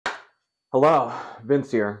Hello, Vince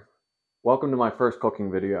here. Welcome to my first cooking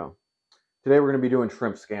video. Today we're going to be doing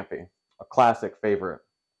shrimp scampi, a classic favorite.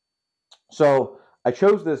 So I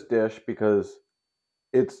chose this dish because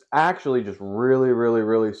it's actually just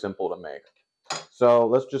really simple to make. So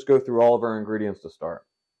let's just go through all of our ingredients to start.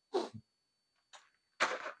 We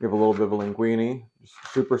have a little bit of a linguine, just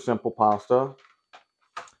super simple pasta,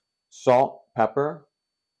 salt, pepper,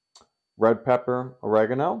 red pepper,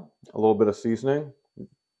 oregano, a little bit of seasoning.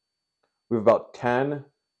 We have about 10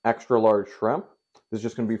 extra large shrimp. This is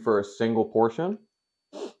just going to be for a single portion.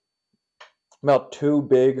 About 2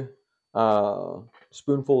 big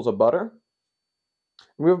spoonfuls of butter.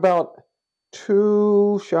 We have about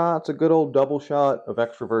 2 shots, a good old double shot of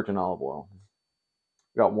extra virgin olive oil.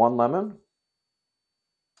 We got 1 lemon.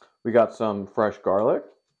 We got some fresh garlic.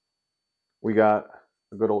 We got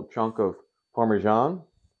a good old chunk of Parmesan.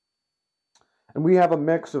 And we have a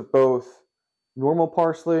mix of both normal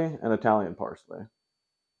parsley and Italian parsley.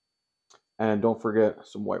 And don't forget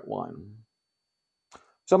some white wine.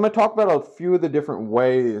 So I'm going to talk about a few of the different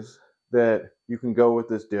ways that you can go with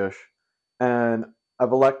this dish. And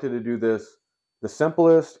I've elected to do this the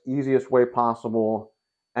simplest, easiest way possible,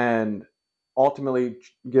 and ultimately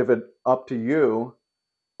give it up to you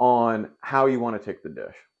on how you want to take the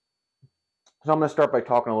dish. So I'm going to start by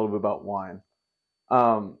talking a little bit about wine.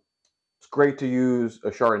 It's great to use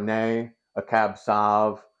a Chardonnay, a Cab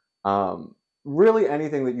Sauv, really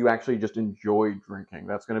anything that you actually just enjoy drinking.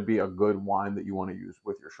 That's going to be a good wine that you want to use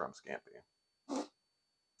with your shrimp scampi.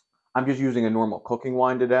 I'm just using a normal cooking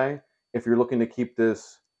wine today. If you're looking to keep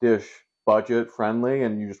this dish budget friendly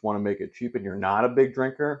and you just want to make it cheap and you're not a big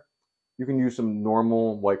drinker, you can use some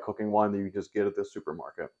normal white cooking wine that you just get at the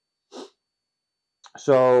supermarket.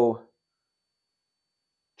 So,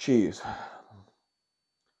 cheese.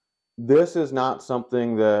 This is not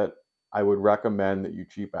something that I would recommend that you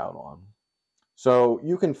cheap out on. So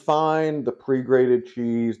you can find the pre-grated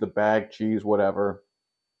cheese, the bag cheese, whatever,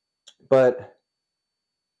 but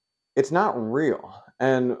it's not real.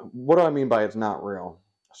 And what do I mean by it's not real?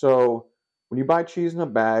 So when you buy cheese in a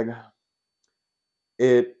bag,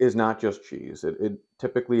 it is not just cheese. It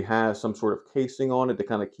typically has some sort of casing on it to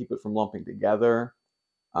kind of keep it from lumping together.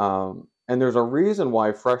 And there's a reason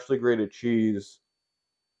why freshly grated cheese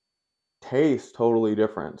tastes totally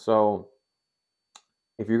different. So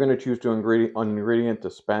if you're going to choose an ingredient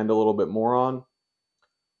to spend a little bit more on,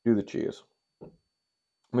 do the cheese. I'm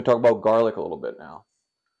going to talk about garlic a little bit now.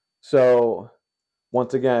 So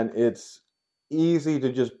once again, it's easy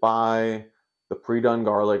to just buy the pre-done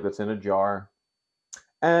garlic that's in a jar.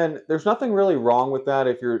 And there's nothing really wrong with that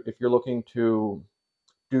if you're looking to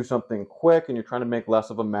do something quick and you're trying to make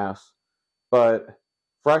less of a mess. But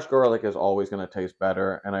fresh garlic is always going to taste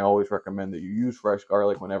better, and I always recommend that you use fresh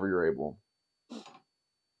garlic whenever you're able.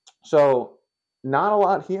 So not a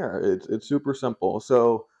lot here. It's super simple.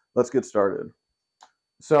 So let's get started.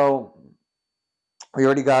 So we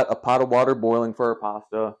already got a pot of water boiling for our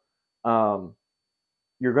pasta.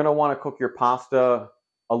 You're going to want to cook your pasta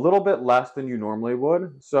a little bit less than you normally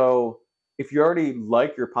would. So if you already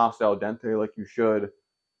like your pasta al dente like you should,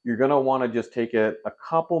 you're going to want to just take it a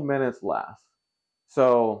couple minutes less.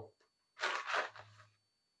 So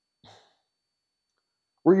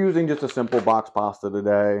we're using just a simple box pasta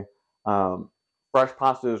today. Fresh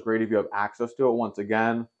pasta is great if you have access to it once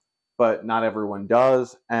again, but not everyone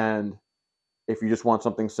does. And if you just want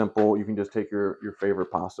something simple, you can just take your favorite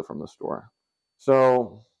pasta from the store.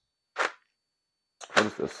 So what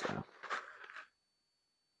does this say?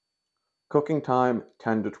 Cooking time,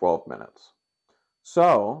 10 to 12 minutes.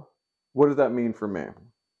 So what does that mean for me?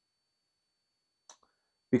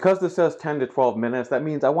 Because this says 10 to 12 minutes, that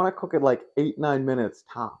means I want to cook it like 8-9 minutes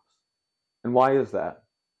tops. And why is that?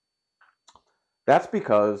 That's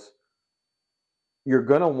because you're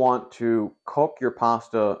going to want to cook your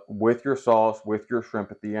pasta with your sauce, with your shrimp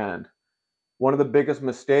at the end. One of the biggest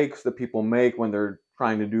mistakes that people make when they're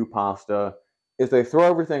trying to do pasta is they throw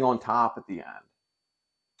everything on top at the end.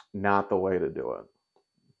 Not the way to do it.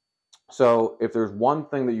 So if there's one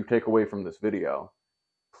thing that you take away from this video,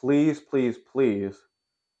 please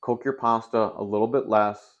cook your pasta a little bit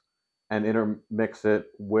less and intermix it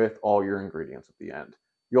with all your ingredients at the end.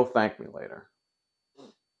 You'll thank me later.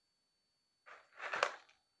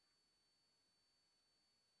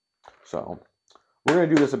 So we're going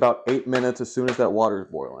to do this about 8 minutes as soon as that water is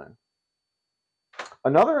boiling.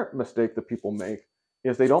 Another mistake that people make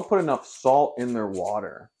is they don't put enough salt in their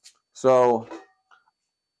water. So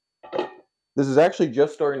this is actually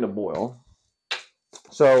just starting to boil.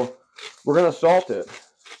 So we're going to salt it.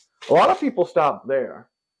 A lot of people stop there.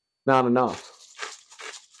 Not enough.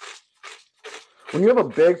 When you have a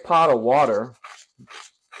big pot of water,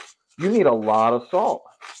 you need a lot of salt.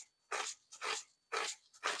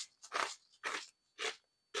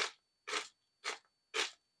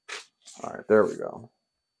 All right, there we go.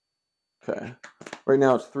 Okay, right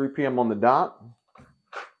now it's 3 p.m. on the dot.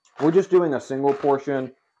 We're just doing a single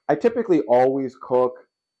portion. I typically always cook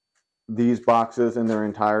these boxes in their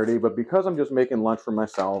entirety, but because I'm just making lunch for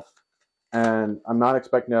myself and I'm not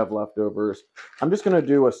expecting to have leftovers, I'm just going to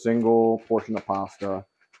do a single portion of pasta.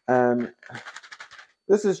 And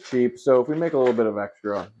this is cheap, so if we make a little bit of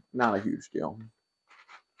extra, not a huge deal.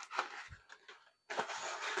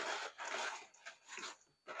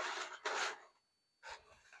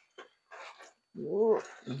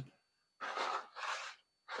 Okay.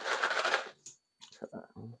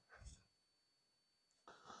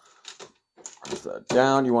 Press that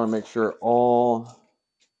down. You want to make sure all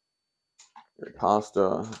your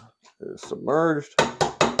pasta is submerged. And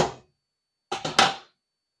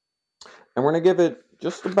we're going to give it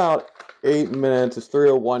just about 8 minutes. It's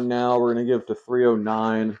 3:01 now. We're going to give it to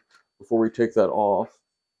 3:09 before we take that off.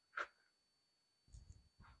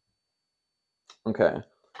 Okay.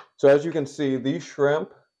 So as you can see, these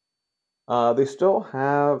shrimp, they still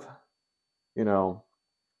have, you know,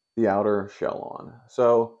 the outer shell on.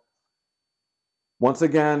 So once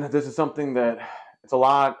again, this is something that it's a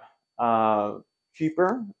lot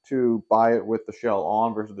cheaper to buy it with the shell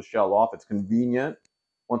on versus the shell off. It's convenient,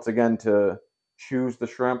 once again, to choose the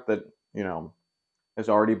shrimp that, you know, has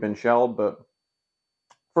already been shelled. But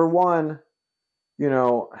for one, you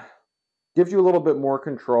know, gives you a little bit more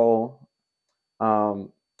control.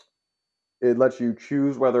 It lets you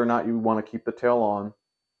choose whether or not you want to keep the tail on.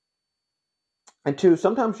 And two,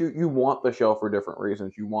 sometimes you want the shell for different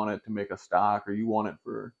reasons. You want it to make a stock or you want it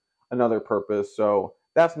for another purpose. So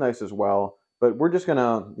that's nice as well. But we're just going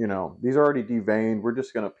to, you know, these are already deveined. We're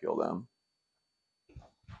just going to peel them.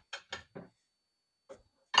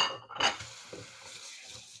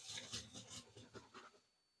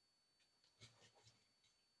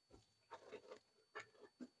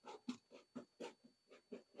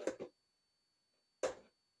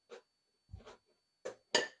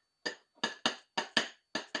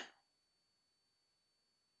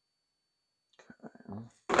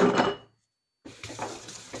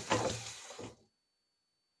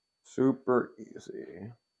 Super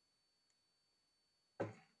easy.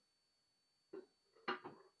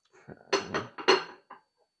 Okay.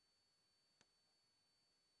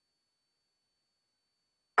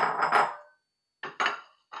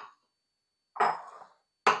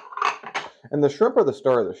 And the shrimp are the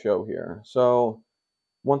star of the show here. So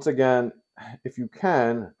once again, if you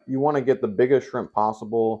can, you want to get the biggest shrimp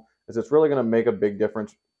possible, as it's really going to make a big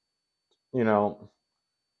difference. You know,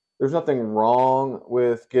 there's nothing wrong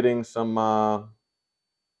with getting some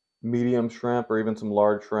medium shrimp or even some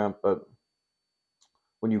large shrimp, but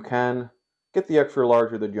when you can, get the extra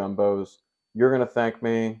large or the jumbos. You're going to thank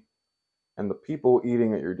me, and the people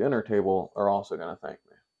eating at your dinner table are also going to thank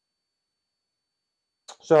me.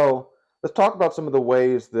 So let's talk about some of the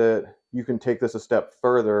ways that you can take this a step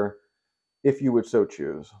further if you would so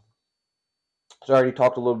choose. So I already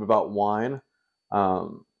talked a little bit about wine.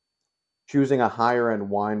 Choosing a higher end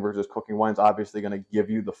wine versus cooking wine is obviously going to give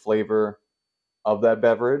you the flavor of that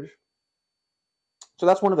beverage. So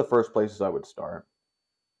that's one of the first places I would start.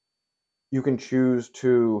 You can choose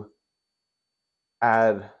to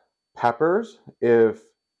add peppers if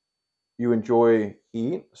you enjoy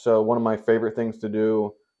heat. So one of my favorite things to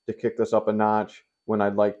do to kick this up a notch when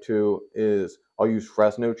I'd like to is I'll use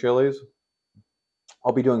Fresno chilies.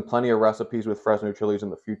 I'll be doing plenty of recipes with Fresno chilies in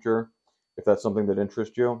the future if that's something that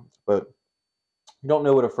interests you. But if you don't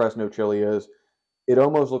know what a Fresno chili is, it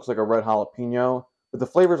almost looks like a red jalapeno, but the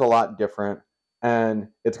flavor's a lot different and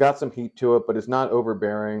it's got some heat to it, but it's not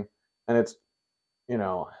overbearing. And it's, you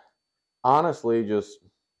know, honestly just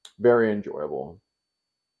very enjoyable.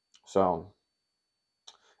 So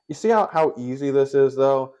you see how easy this is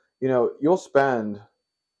though? You know, you'll spend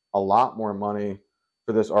a lot more money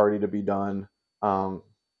for this already to be done. And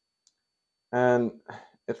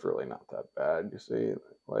it's really not that bad. You see,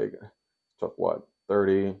 like, it took what,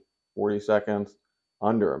 30, 40 seconds,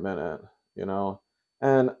 under a minute, you know?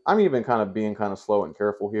 And I'm even kind of being kind of slow and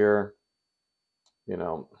careful here. You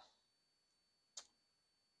know,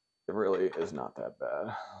 it really is not that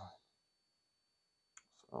bad.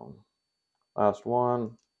 So, last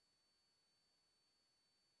one.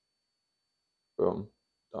 Boom,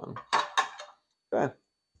 done. Okay.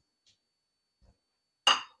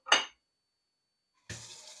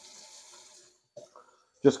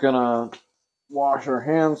 Just gonna wash our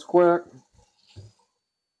hands quick.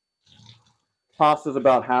 Pasta's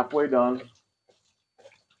about halfway done.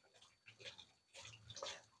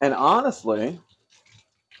 And honestly,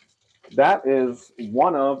 that is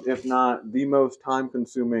one of, if not the most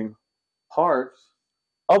time-consuming parts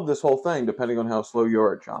of this whole thing, depending on how slow you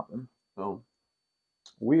are at chopping. So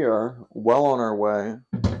we are well on our way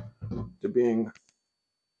to being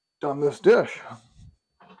done this dish.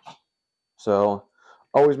 So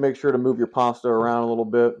always make sure to move your pasta around a little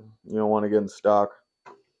bit. You don't want to get stuck.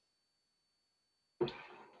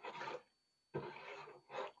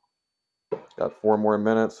 Got 4 more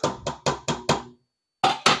minutes.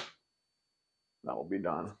 That will be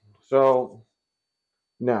done. So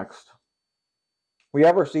next, we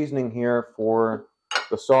have our seasoning here for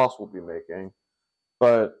the sauce we'll be making,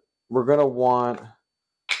 but we're going to want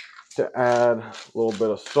to add a little bit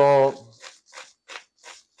of salt,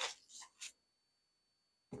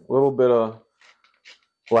 a little bit of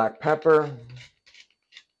black pepper,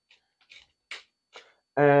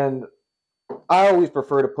 and I always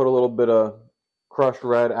prefer to put a little bit of crushed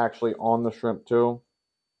red actually on the shrimp too.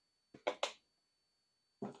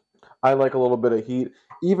 I like a little bit of heat,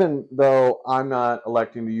 even though I'm not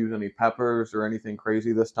electing to use any peppers or anything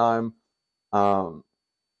crazy this time. I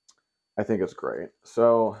think it's great.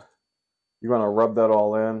 So you're going to rub that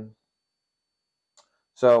all in.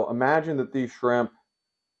 So imagine that these shrimp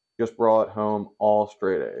just brought home all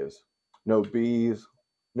straight A's. No B's,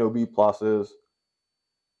 no B pluses,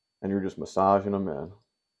 and you're just massaging them in.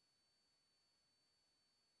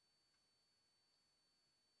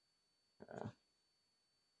 Okay.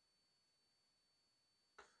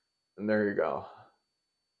 And there you go.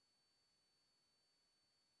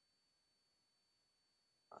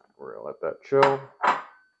 We're going to let that chill.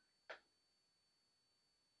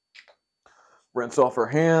 Rinse off our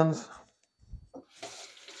hands.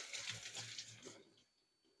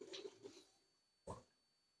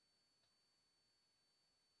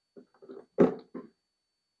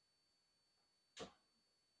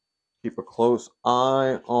 Keep a close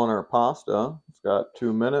eye on our pasta. It's got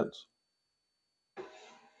 2 minutes.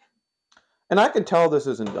 And I can tell this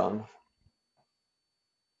isn't done.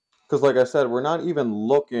 Because like I said, we're not even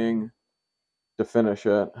looking to finish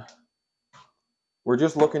it. We're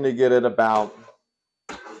just looking to get it about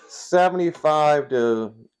 75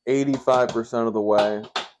 to 85% of the way.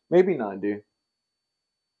 Maybe 90.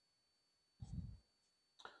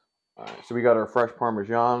 All right, so we got our fresh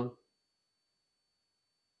Parmesan.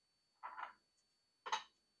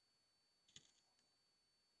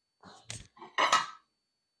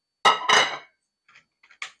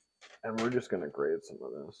 And we're just going to grate some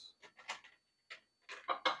of this.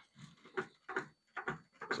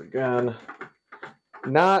 So again,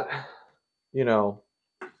 not,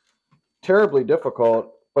 terribly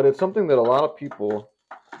difficult, but it's something that a lot of people,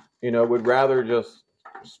 would rather just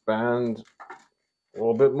spend a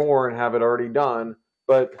little bit more and have it already done.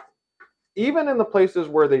 But even in the places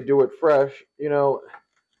where they do it fresh,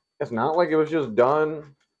 it's not like it was just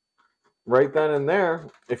done right then and there.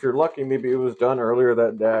 If you're lucky, maybe it was done earlier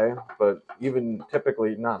that day, but even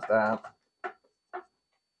typically not that.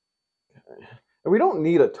 Okay. And we don't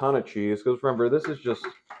need a ton of cheese because remember, this is just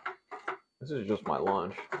my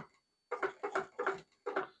lunch.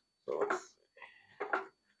 So let's see.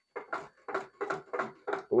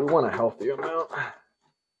 But we want a healthy amount.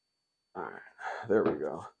 All right, there we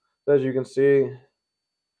go. So as you can see,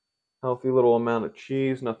 healthy little amount of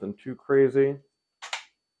cheese, nothing too crazy.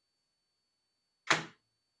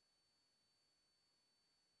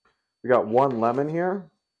 We got 1 lemon here.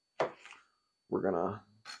 We're gonna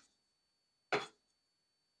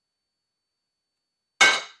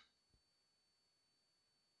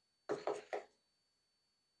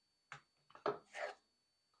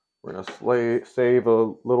save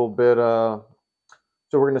a little bit. So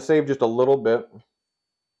we're gonna save just a little bit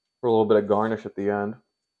for a little bit of garnish at the end.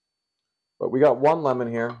 But we got 1 lemon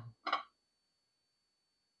here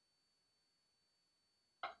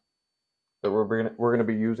that we're gonna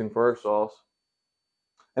be using for our sauce,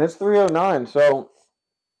 and it's 3:09, so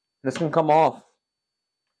this can come off.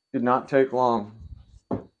 Did not take long.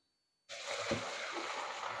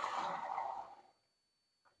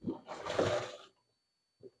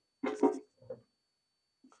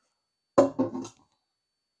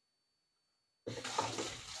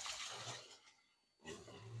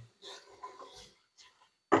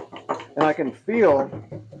 And I can feel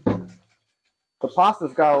the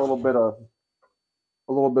pasta's got a little bit of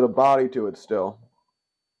body to it still.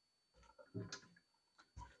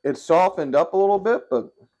 It's softened up a little bit,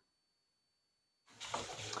 but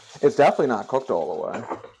it's definitely not cooked all the way.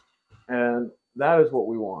 And that is what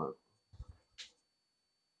we want.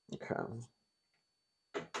 Okay.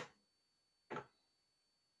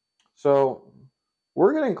 So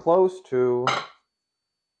we're getting close to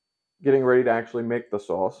getting ready to actually make the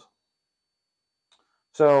sauce.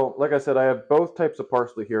 So, like I said, I have both types of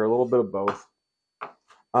parsley here, a little bit of both.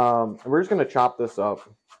 And we're just going to chop this up.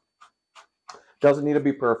 Doesn't need to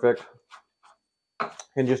be perfect.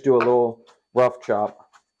 And just do a little rough chop.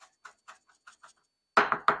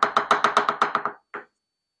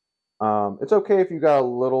 It's okay if you got a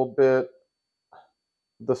little bit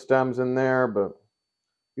the stems in there, but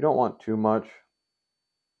you don't want too much.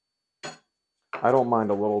 I don't mind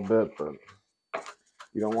a little bit, but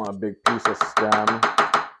you don't want a big piece of stem.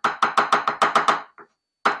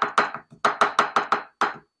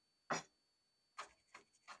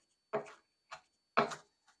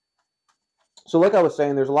 So like I was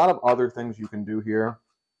saying, there's a lot of other things you can do here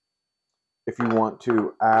if you want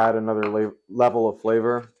to add another level of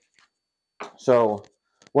flavor. So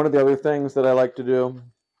one of the other things that I like to do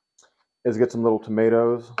is get some little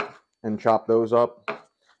tomatoes and chop those up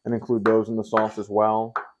and include those in the sauce as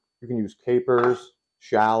well. You can use capers,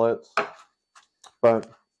 shallots, but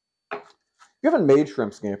if you haven't made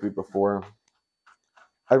shrimp scampi before,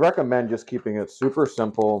 I recommend just keeping it super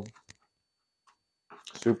simple,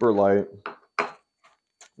 super light,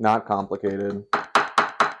 not complicated.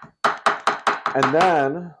 And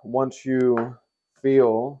then once you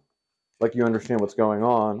feel like you understand what's going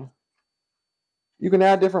on, you can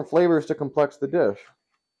add different flavors to complex the dish.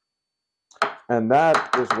 And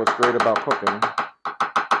that is what's great about cooking.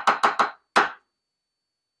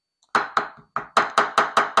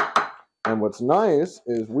 And what's nice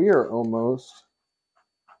is we are almost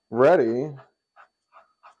ready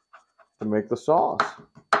to make the sauce.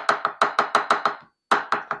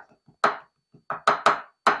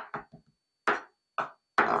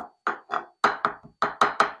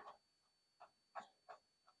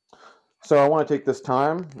 So I want to take this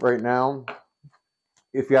time right now,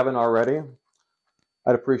 if you haven't already,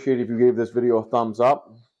 I'd appreciate if you gave this video a thumbs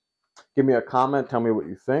up. Give me a comment, tell me what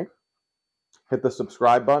you think. Hit the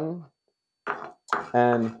subscribe button.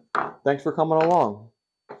 And thanks for coming along.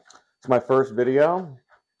 It's my first video,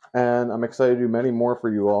 and I'm excited to do many more for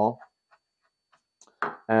you all.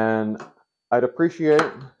 And I'd appreciate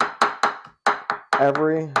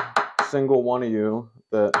every single one of you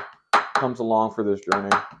that comes along for this journey.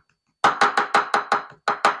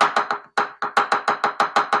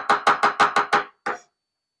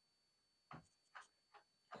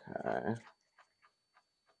 Okay.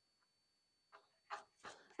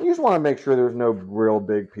 You just want to make sure there's no real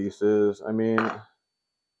big pieces. I mean,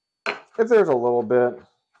 if there's a little bit,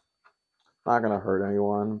 not going to hurt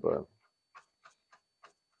anyone, but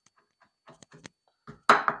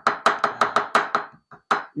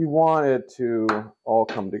you want it to all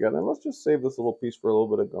come together. And let's just save this little piece for a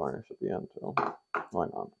little bit of garnish at the end too. Why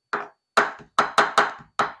not?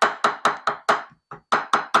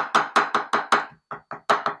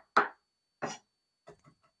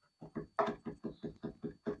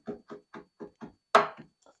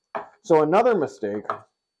 So another mistake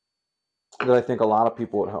that I think a lot of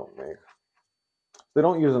people at home make, they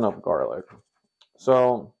don't use enough garlic.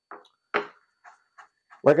 So,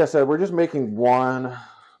 like I said, we're just making one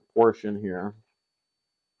portion here.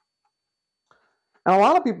 And a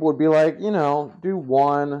lot of people would be like, you know, do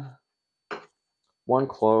one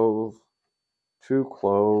clove, 2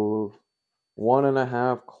 cloves,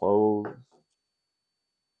 1.5 cloves.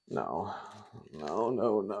 No. No.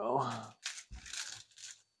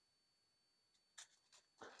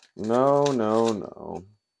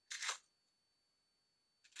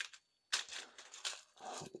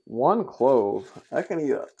 1 clove, I can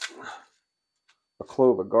eat a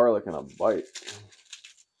clove of garlic in a bite.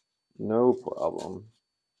 No problem.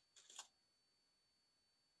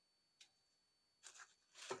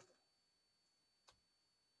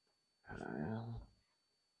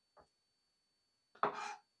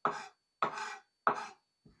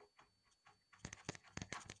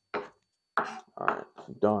 All right,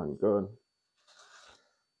 done, good.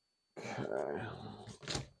 Okay.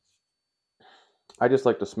 I just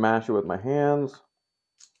like to smash it with my hands.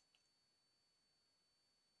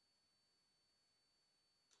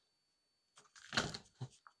 This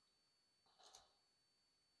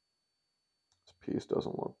piece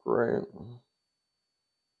doesn't look great.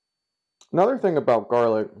 Another thing about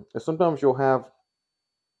garlic is sometimes you'll have,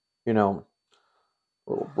 you know,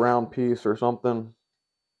 a little brown piece or something.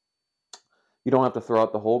 You don't have to throw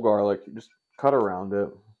out the whole garlic. You just cut around it.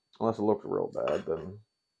 Unless it looks real bad, then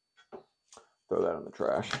throw that in the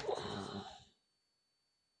trash.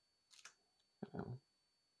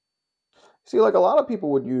 See, like a lot of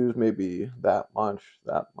people would use maybe that much,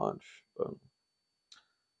 but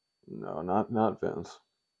no, not Vince.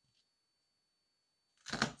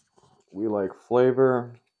 We like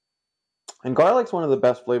flavor. And garlic's one of the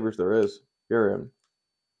best flavors there is, period.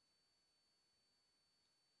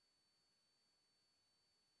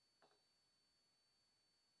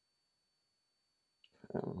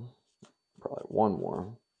 And probably one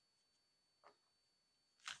more.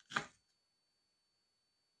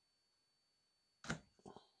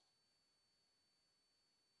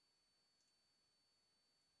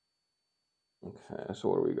 Okay, so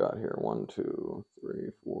what do we got here? 1, 2, 3,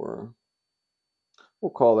 4.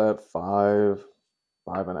 We'll call that 5,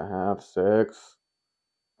 5.5, 6,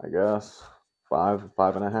 I guess. 5,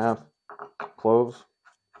 5.5 cloves.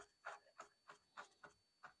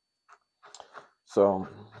 So,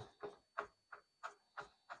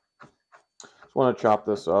 just want to chop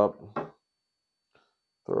this up.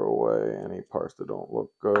 Throw away any parts that don't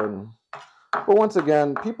look good. But once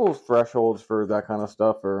again, people's thresholds for that kind of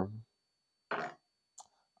stuff are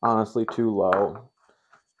honestly too low.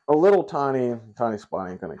 A little tiny spot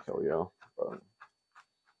ain't gonna kill you. But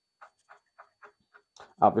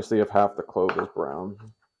obviously, if half the clove is brown,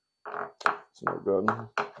 it's no good.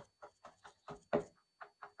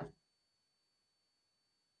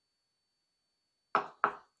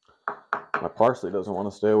 My parsley doesn't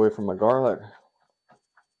want to stay away from my garlic.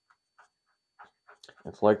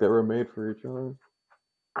 It's like they were made for each other.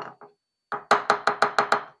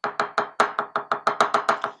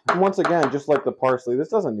 And once again, just like the parsley, this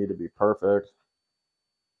doesn't need to be perfect.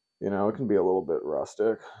 You know, it can be a little bit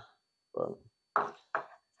rustic. But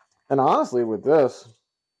and honestly, with this,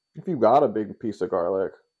 if you got a big piece of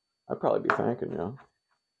garlic, I'd probably be thanking you.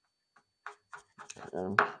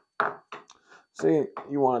 And see,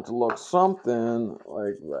 you want it to look something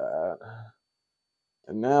like that.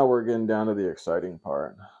 And now we're getting down to the exciting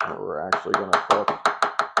part, where we're actually going to cook.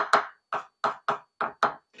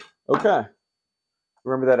 Okay.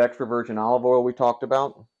 Remember that extra virgin olive oil we talked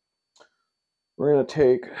about? We're going to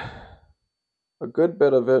take a good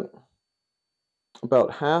bit of it,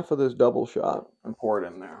 about half of this double shot, and pour it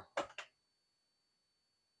in there.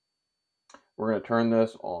 We're going to turn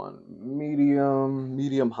this on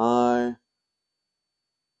medium high.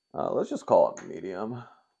 Let's just call it medium.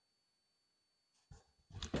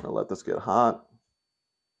 I'm going to let this get hot.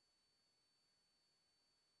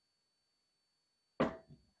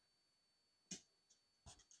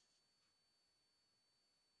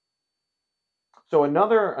 So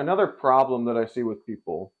another problem that I see with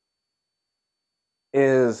people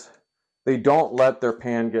is they don't let their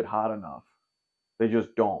pan get hot enough. They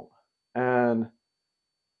just don't. And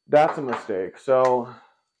that's a mistake. So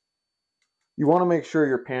you want to make sure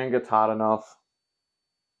your pan gets hot enough.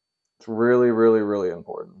 It's really, really, really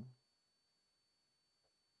important.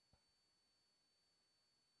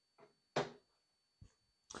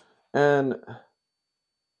 And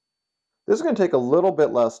this is going to take a little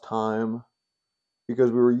bit less time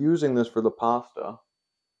because we were using this for the pasta.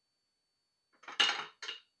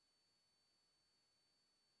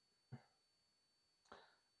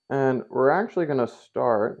 And we're actually going to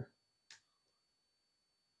start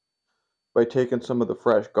by taking some of the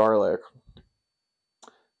fresh garlic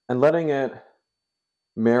and letting it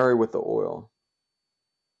marry with the oil.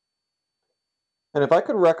 And if I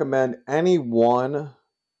could recommend any one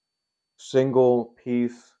single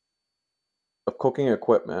piece of cooking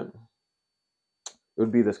equipment, it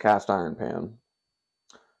would be this cast iron pan.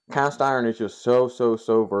 Cast iron is just so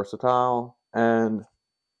versatile, and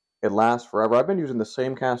it lasts forever. I've been using the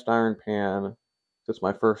same cast iron pan since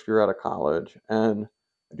my first year out of college, and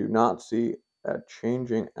I do not see that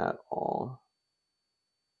changing at all.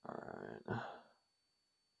 All right.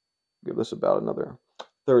 Give this about another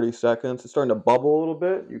 30 seconds. It's starting to bubble a little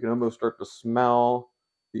bit. You can almost start to smell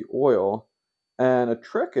the oil. And a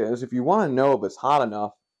trick is, if you want to know if it's hot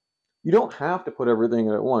enough, you don't have to put everything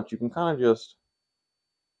in at once. You can kind of just...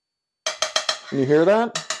 Can you hear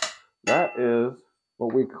that? That is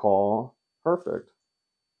what we call perfect.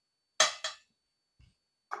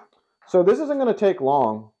 So this isn't going to take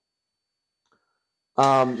long.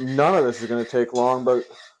 None of this is going to take long, but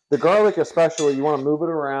the garlic especially, you want to move it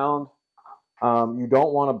around. You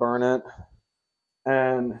don't want to burn it.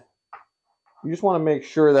 And you just want to make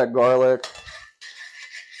sure that garlic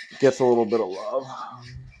gets a little bit of love.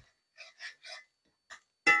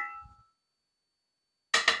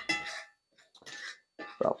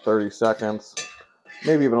 About 30 seconds,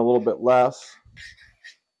 maybe even a little bit less.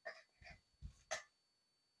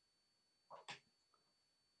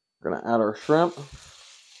 We're going to add our shrimp.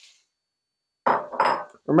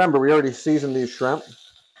 Remember, we already seasoned these shrimp.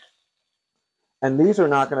 And these are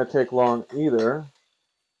not going to take long either.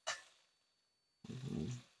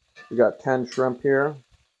 We got 10 shrimp here.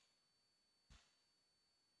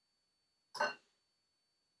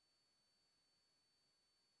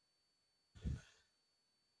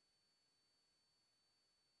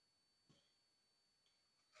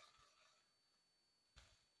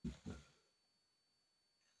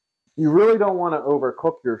 You really don't want to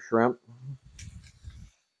overcook your shrimp.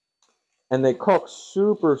 And they cook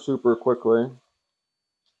super, super quickly.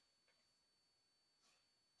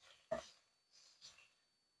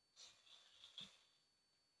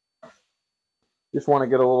 Just want to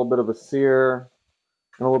get a little bit of a sear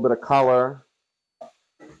and a little bit of color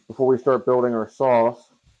before we start building our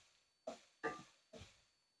sauce.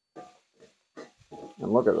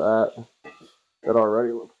 And look at that. That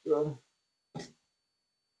already looks good.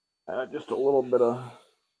 Add just a little bit of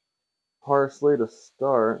parsley to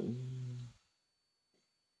start.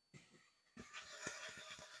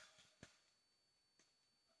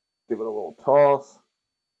 Give it a little toss.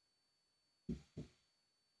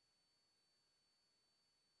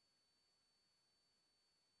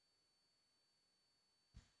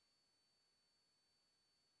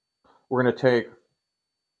 We're going to take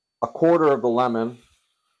a quarter of the lemon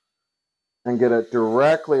and get it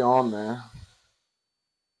directly on there.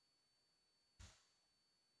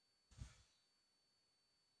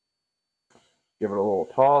 Give it a little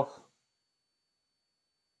toss.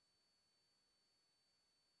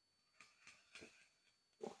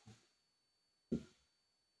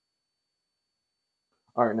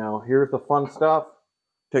 All right, now here's the fun stuff.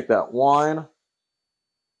 Take that wine.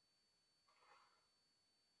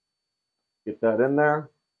 Get that in there.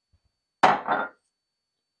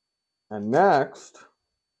 And next,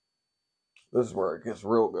 this is where it gets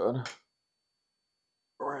real good.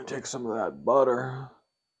 We're going to take some of that butter.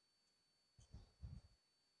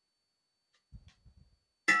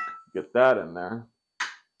 Get that in there.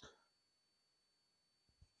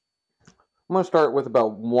 I'm going to start with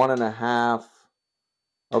about 1.5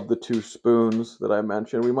 of the 2 spoons that I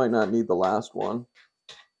mentioned. We might not need the last one.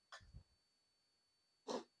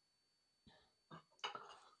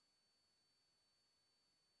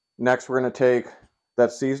 Next, we're going to take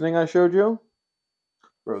that seasoning I showed you.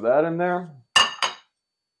 Throw that in there. A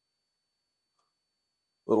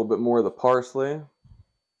little bit more of the parsley.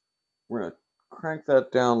 We're going to crank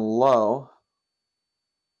that down low.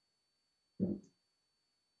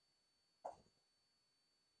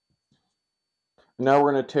 Now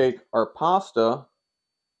we're going to take our pasta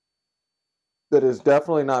that is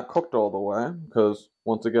definitely not cooked all the way, because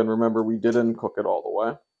once again, remember, we didn't cook it all the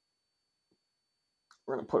way.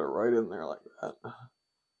 We're going to put it right in there like that.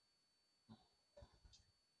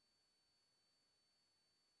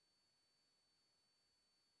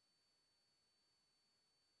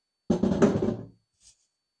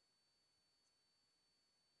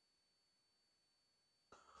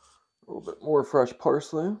 A little bit more fresh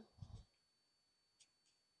parsley.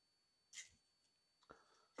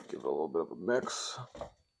 Give it a little bit of a mix.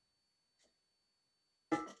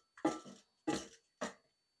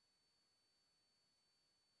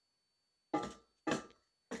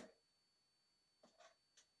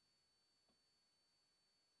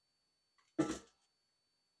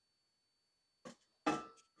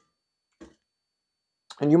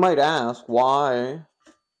 And you might ask, why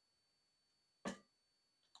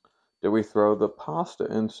did we throw the pasta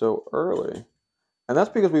in so early? And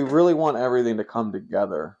that's because we really want everything to come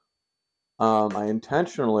together. I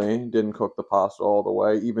intentionally didn't cook the pasta all the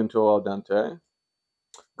way, even to al dente,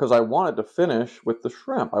 because I wanted to finish with the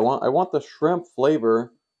shrimp. I want the shrimp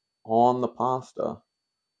flavor on the pasta.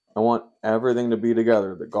 I want everything to be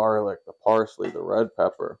together, the garlic, the parsley, the red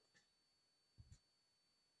pepper.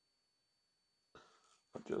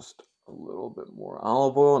 Just a little bit more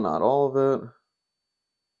olive oil, not all of it.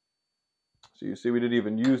 So you see we didn't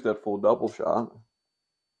even use that full double shot.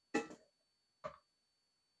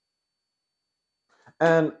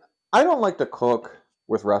 And I don't like to cook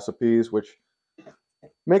with recipes, which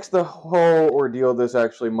makes the whole ordeal of this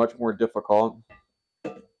actually much more difficult.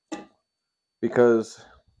 Because,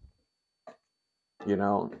 you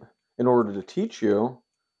know, in order to teach you,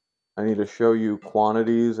 I need to show you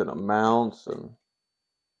quantities and amounts and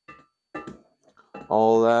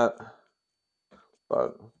all that.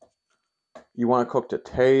 But you want to cook to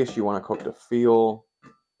taste, you want to cook to feel.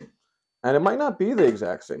 And it might not be the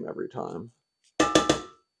exact same every time.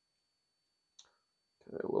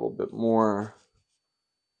 Okay, a little bit more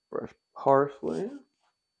fresh parsley.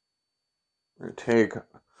 We're going to take a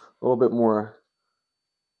little bit more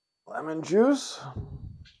lemon juice.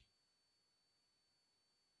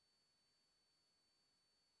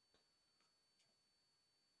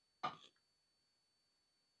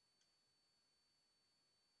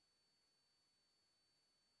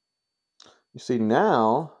 You see,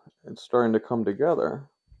 now it's starting to come together.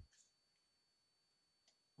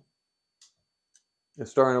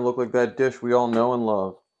 It's starting to look like that dish we all know and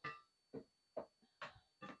love.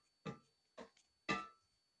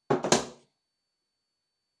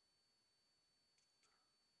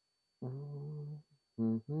 And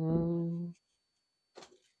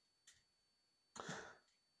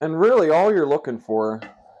really all you're looking for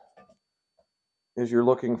is you're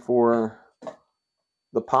looking for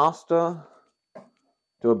the pasta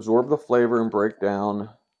to absorb the flavor and break down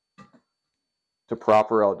to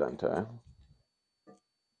proper al dente.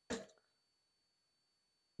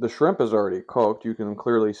 The shrimp is already cooked. You can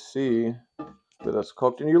clearly see that it's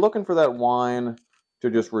cooked. And you're looking for that wine to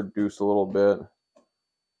just reduce a little bit.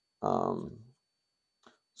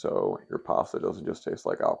 So your pasta doesn't just taste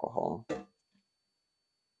like alcohol.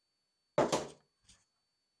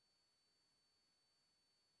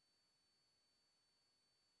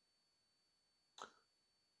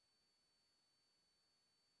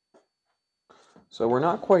 So we're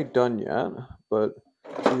not quite done yet, but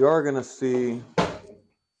we are going to see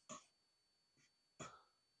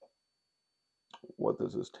what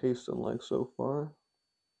this is tasting like so far.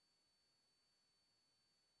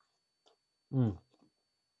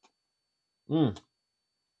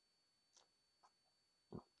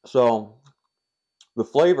 So the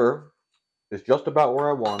flavor is just about where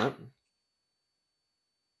I want it.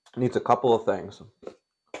 It needs a couple of things.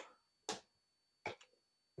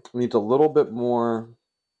 It needs a little bit more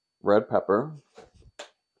red pepper.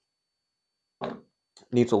 It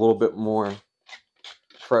needs a little bit more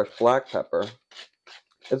fresh black pepper.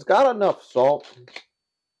 It's got enough salt.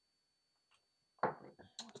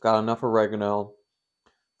 It's got enough oregano.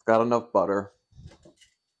 It's got enough butter.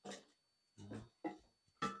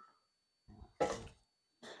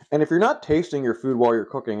 And if you're not tasting your food while you're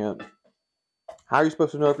cooking it, how are you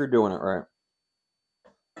supposed to know if you're doing it right?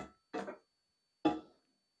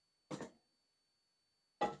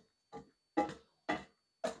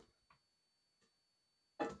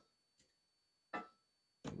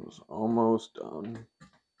 It's almost done.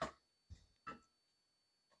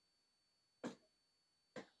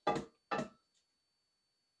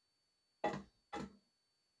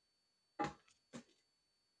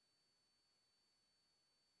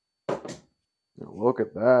 Now look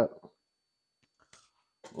at that.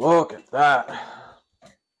 Look at that.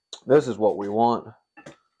 This is what we want.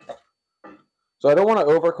 So I don't want to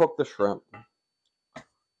overcook the shrimp.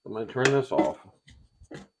 I'm going to turn this off.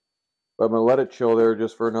 But I'm going to let it chill there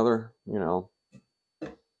just for another,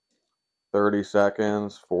 30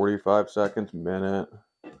 seconds, 45 seconds, minute.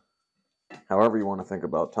 However you want to think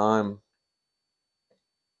about time.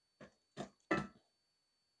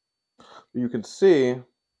 You can see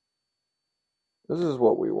this is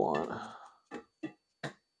what we want.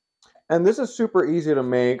 And this is super easy to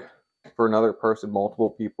make for another person, multiple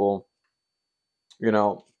people.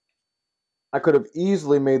 I could have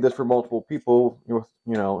easily made this for multiple people with,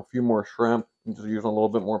 a few more shrimp and just using a little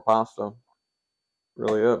bit more pasta.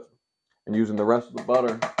 Really it. And using the rest of the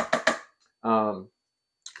butter.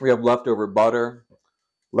 We have leftover butter,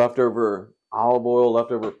 leftover olive oil,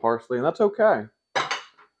 leftover parsley, and that's okay.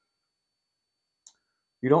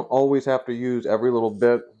 You don't always have to use every little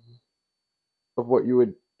bit of what you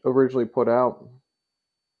would originally put out.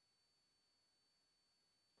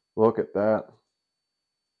 Look at that.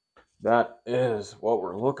 That is what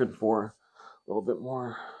we're looking for. A little bit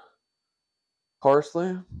more parsley.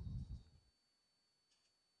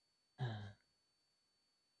 A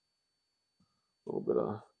little bit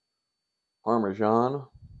of Parmesan.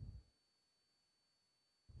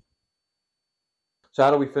 So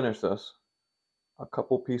how do we finish this? A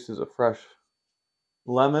couple pieces of fresh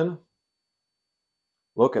lemon.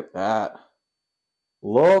 Look at that.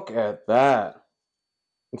 Look at that.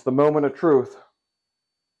 It's the moment of truth.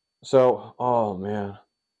 So, oh man,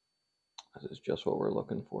 this is just what we're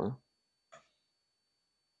looking for.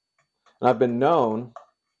 And I've been known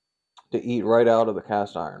to eat right out of the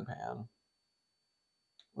cast iron pan.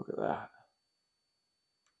 Look at that.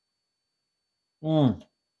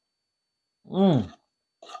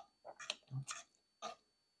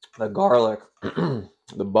 The garlic,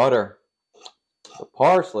 the butter, the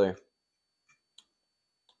parsley,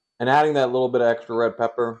 and adding that little bit of extra red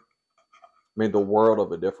pepper made the world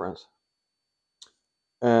of a difference.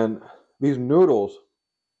 And these noodles,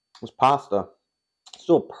 this pasta,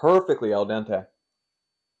 still perfectly al dente.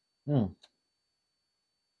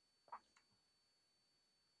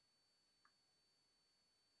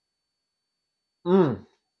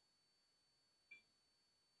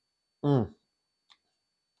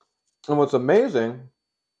 And what's amazing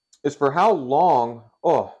is for how long,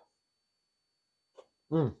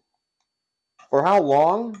 for how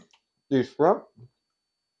long these shrimp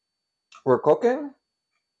were cooking,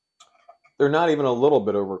 they're not even a little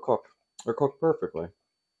bit overcooked. They're cooked perfectly.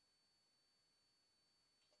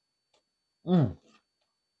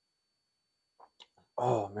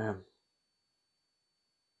 Oh man.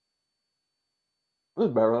 This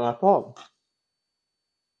is better than I thought.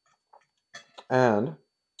 And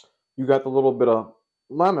you got the little bit of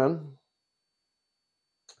lemon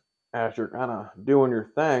as you're kind of doing your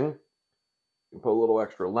thing. You put a little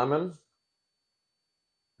extra lemon,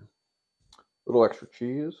 a little extra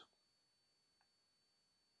cheese,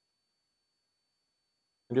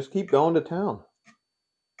 and just keep going to town.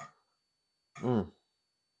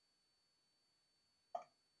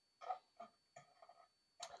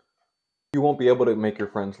 You won't be able to make your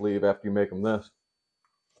friends leave after you make them this.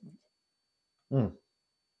 And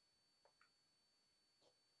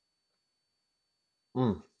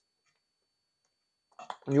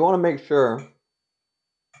you want to make sure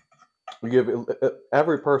you give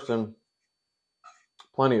every person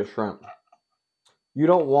plenty of shrimp. You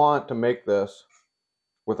don't want to make this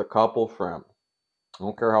with a couple shrimp. I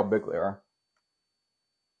don't care how big they are.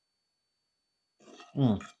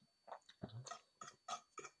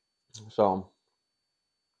 So,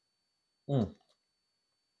 I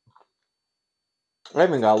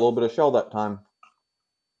even got a little bit of shell that time.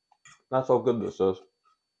 That's how good this is.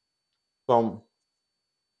 So,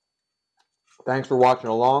 thanks for watching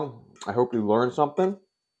along. I hope you learned something.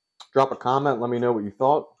 Drop a comment. Let me know what you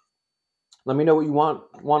thought. Let me know what you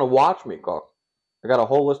want to watch me cook. I got a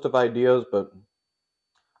whole list of ideas, but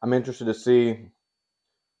I'm interested to see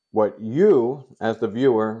what you, as the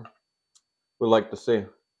viewer, would like to see.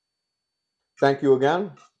 Thank you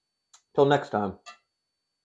again. Till next time.